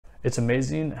It's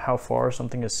amazing how far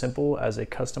something as simple as a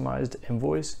customized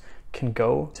invoice can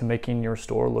go to making your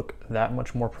store look that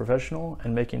much more professional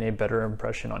and making a better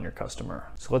impression on your customer.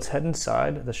 So let's head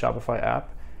inside the Shopify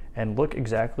app and look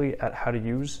exactly at how to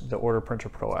use the Order Printer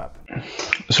Pro app.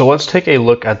 So let's take a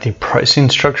look at the pricing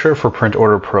structure for Print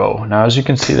Order Pro. Now, as you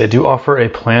can see, they do offer a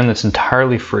plan that's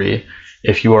entirely free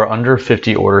if you are under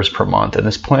 50 orders per month. And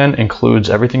this plan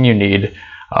includes everything you need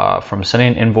from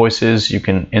sending invoices. You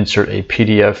can insert a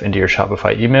PDF into your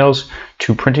Shopify emails,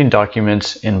 to printing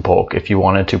documents in bulk if you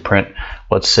wanted to print,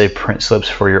 let's say, print slips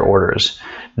for your orders.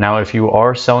 Now, if you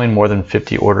are selling more than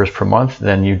 50 orders per month,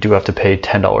 then you do have to pay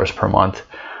 $10 per month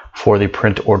for the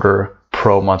Print Order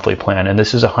Pro monthly plan. And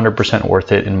this is 100%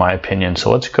 worth it in my opinion. So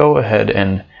let's go ahead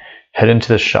and head into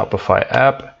the Shopify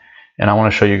app. And I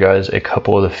want to show you guys a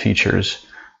couple of the features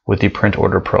with the Print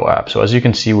Order Pro app. So as you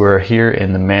can see, we're here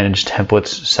in the Manage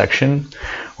Templates section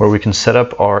where we can set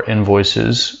up our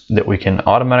invoices that we can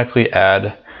automatically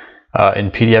add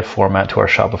in PDF format to our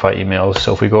Shopify emails.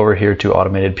 So if we go over here to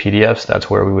Automated PDFs, that's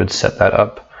where we would set that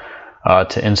up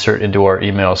to insert into our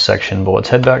email section. But let's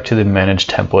head back to the Manage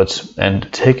Templates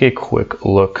and take a quick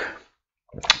look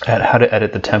at how to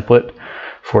edit the template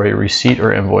for a receipt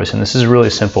or invoice. And this is really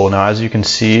simple. Now, as you can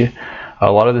see,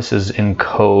 a lot of this is in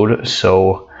code,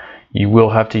 so you will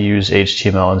have to use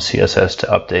HTML and CSS to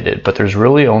update it, but there's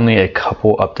really only a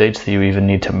couple updates that you even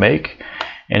need to make.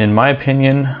 And in my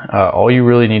opinion, all you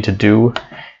really need to do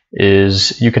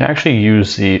is you can actually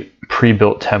use the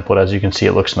pre-built template. As you can see,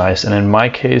 it looks nice. And in my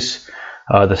case,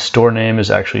 the store name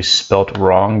is actually spelt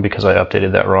wrong because I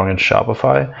updated that wrong in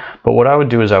Shopify. But what I would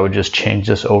do is I would just change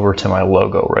this over to my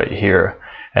logo right here.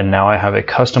 And now I have a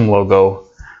custom logo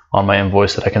on my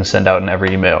invoice that I can send out in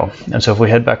every email. And so if we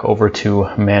head back over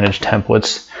to Manage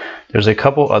Templates, there's a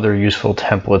couple other useful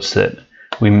templates that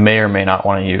we may or may not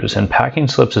want to use. And packing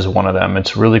slips is one of them.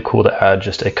 It's really cool to add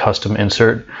just a custom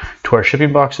insert to our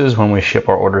shipping boxes when we ship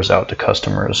our orders out to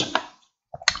customers.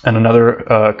 And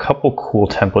another couple cool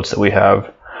templates that we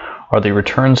have are the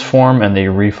returns form and the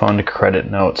refund credit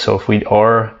note. So if we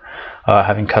are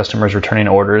having customers returning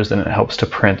orders, then it helps to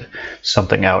print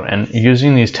something out. And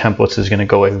using these templates is going to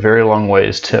go a very long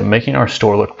ways to making our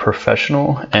store look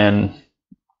professional and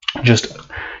just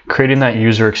creating that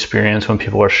user experience when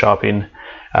people are shopping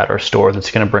at our store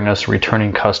that's going to bring us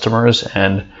returning customers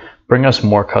and bring us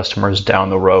more customers down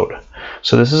the road.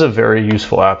 So this is a very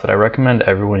useful app that I recommend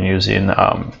everyone using.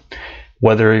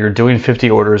 Whether you're doing 50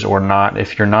 orders or not,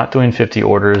 if you're not doing 50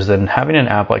 orders, then having an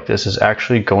app like this is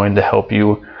actually going to help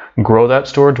you grow that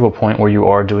store to a point where you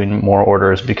are doing more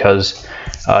orders, because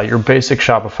your basic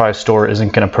Shopify store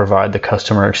isn't going to provide the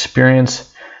customer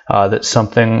experience that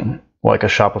something like a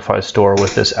Shopify store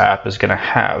with this app is going to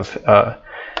have.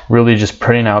 Really just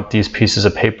printing out these pieces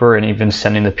of paper and even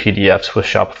sending the PDFs with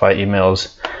Shopify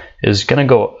emails is going to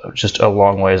go just a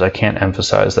long ways. I can't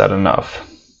emphasize that enough.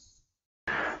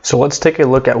 So let's take a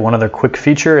look at one other quick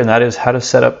feature, and that is how to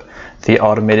set up the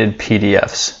automated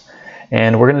PDFs.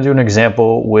 And we're going to do an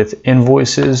example with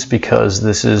invoices because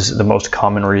this is the most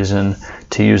common reason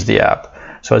to use the app.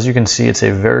 So as you can see, it's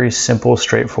a very simple,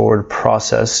 straightforward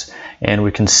process, and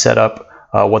we can set up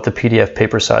what the PDF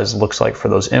paper size looks like for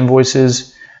those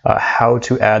invoices, how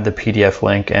to add the PDF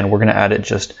link, and we're going to add it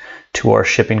just to our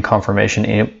shipping confirmation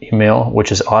email,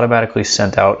 which is automatically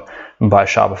sent out by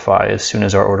Shopify as soon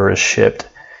as our order is shipped.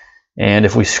 And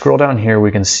if we scroll down here,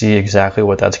 we can see exactly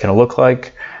what that's going to look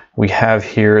like. We have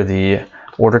here the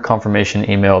order confirmation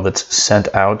email that's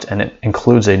sent out, and it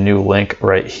includes a new link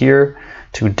right here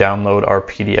to download our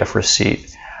PDF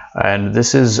receipt. And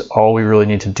this is all we really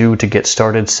need to do to get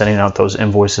started sending out those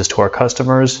invoices to our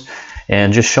customers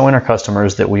and just showing our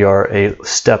customers that we are a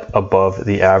step above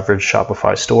the average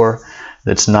Shopify store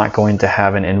that's not going to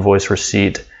have an invoice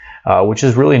receipt, which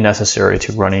is really necessary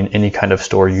to running any kind of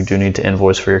store. You do need to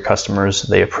invoice for your customers.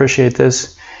 They appreciate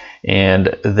this, and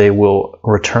they will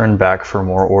return back for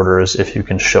more orders if you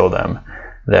can show them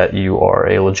that you are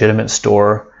a legitimate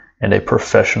store and a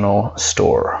professional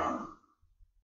store.